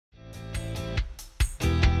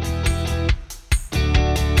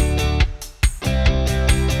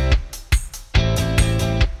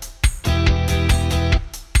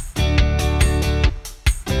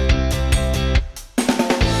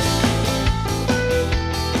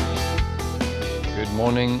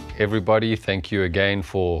morning, everybody. Thank you again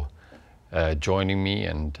for joining me.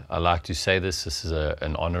 And I like to say this is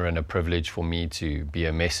an honor and a privilege for me to be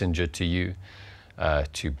a messenger to you,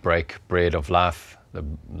 to break bread of life, the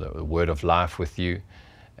word of life with you,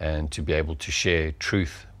 and to be able to share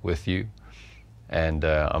truth with you. And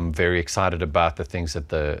I'm very excited about the things that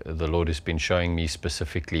the Lord has been showing me,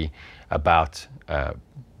 specifically about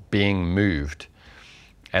being moved.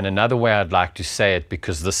 And another way I'd like to say it,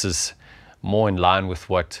 because this is more in line with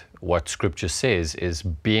what Scripture says, is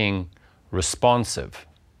being responsive.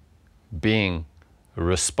 Being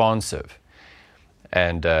responsive.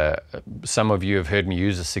 And some of you have heard me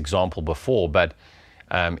use this example before, but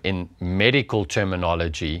in medical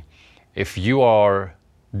terminology, if you are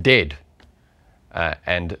dead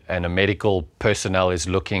and a medical personnel is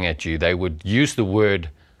looking at you, they would use the word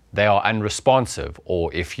they are unresponsive,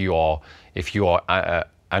 or if you are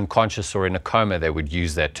unconscious or in a coma, they would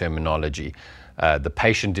use that terminology. The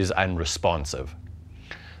patient is unresponsive.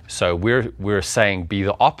 So we're saying be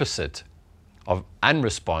the opposite of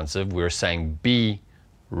unresponsive. We're saying be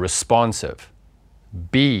responsive.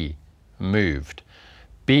 Be moved.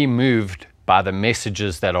 Be moved by the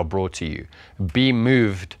messages that are brought to you. Be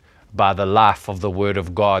moved by the life of the Word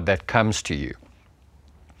of God that comes to you.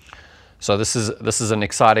 So this is an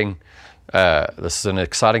exciting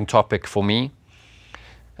topic for me,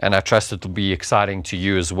 and I trust it will be exciting to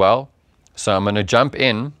you as well. So I'm going to jump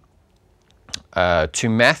in to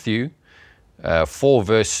Matthew 4,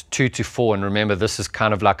 verse 2 to 4. And remember, this is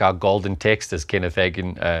kind of like our golden text, as Kenneth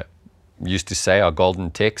Hagin used to say, our golden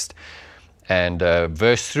text. And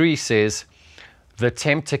verse 3 says, "The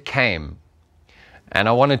tempter came." And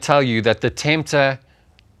I want to tell you that the tempter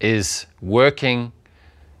is working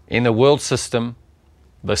in the world system,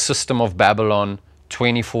 the system of Babylon,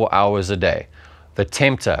 24 hours a day. The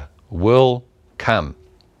tempter will come.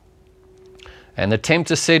 And the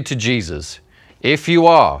tempter said to Jesus, "If you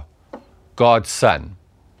are God's son,"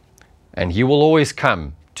 and he will always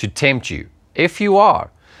come to tempt you. If you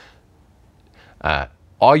are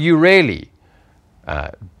you really?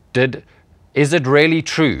 Is it really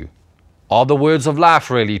true? Are the words of life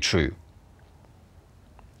really true?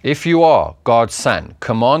 If you are God's son,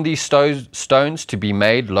 command these stones to be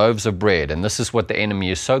made loaves of bread. And this is what the enemy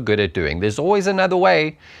is so good at doing. There's always another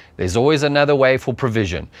way. There's always another way for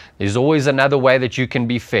provision. There's always another way that you can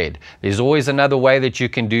be fed. There's always another way that you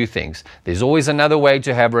can do things. There's always another way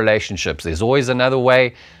to have relationships. There's always another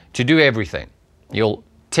way to do everything. He'll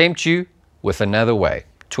tempt you with another way,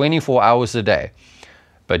 24 hours a day.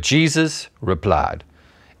 But Jesus replied,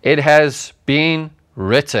 "It has been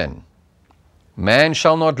written, man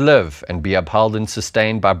shall not live and be upheld and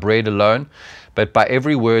sustained by bread alone, but by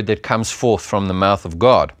every word that comes forth from the mouth of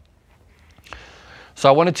God." So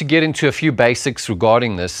I wanted to get into a few basics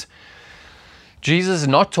regarding this. Jesus is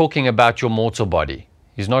not talking about your mortal body.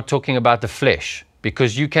 He's not talking about the flesh,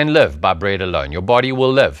 because you can live by bread alone. Your body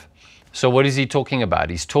will live. So what is he talking about?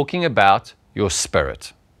 He's talking about your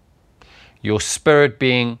spirit. Your spirit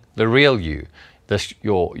being the real you.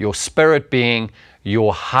 Your spirit being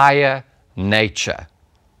your higher nature.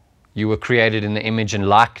 You were created in the image and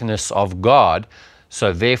likeness of God,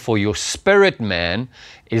 so therefore your spirit man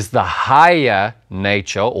is the higher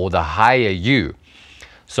nature, or the higher you.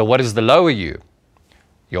 So what is the lower you?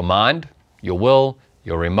 Your mind, your will,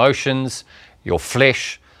 your emotions, your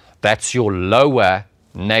flesh. That's your lower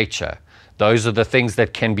nature. Those are the things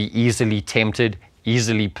that can be easily tempted,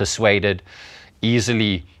 easily persuaded,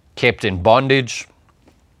 easily kept in bondage.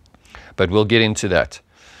 But we'll get into that.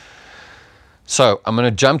 So I'm going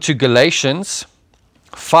to jump to Galatians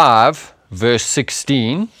 5, verse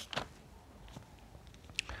 16.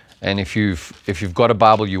 And if you've got a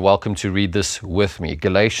Bible, you're welcome to read this with me.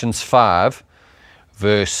 Galatians 5,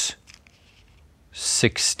 verse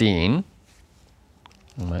 16.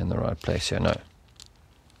 Am I in the right place here? No,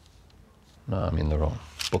 I'm in the wrong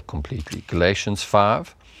book completely. Galatians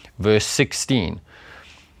 5, verse 16.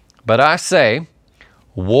 "But I say,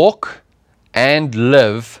 walk and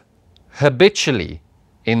live habitually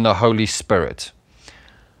in the Holy Spirit,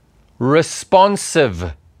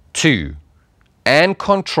 responsive to and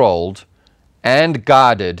controlled and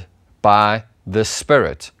guided by the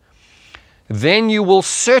Spirit. Then you will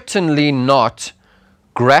certainly not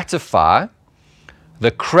gratify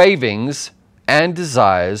the cravings and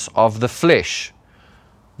desires of the flesh,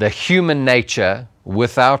 the human nature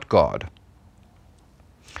without God."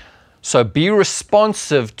 So be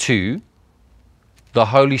responsive to the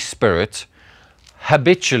Holy Spirit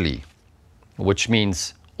habitually, which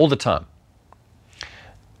means all the time.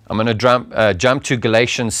 I'm going to jump to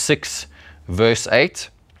Galatians 6, verse 8.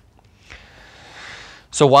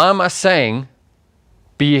 So why am I saying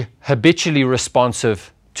be habitually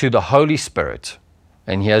responsive to the Holy Spirit?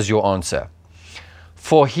 And here's your answer.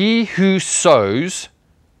 For he who sows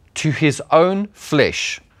to his own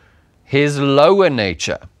flesh, his lower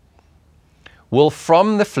nature, will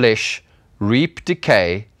from the flesh reap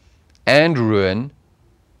decay and ruin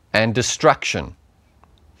and destruction.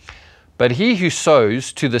 But he who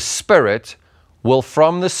sows to the Spirit will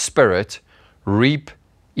from the Spirit reap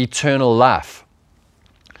eternal life.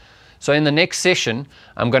 So in the next session,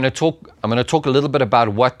 I'm going to talk a little bit about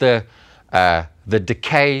what the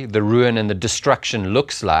decay, the ruin, and the destruction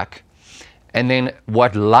looks like, and then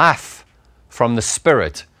what life from the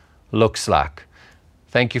Spirit looks like.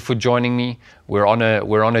 Thank you for joining me. We're on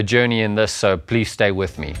a journey in this, so please stay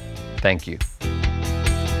with me. Thank you.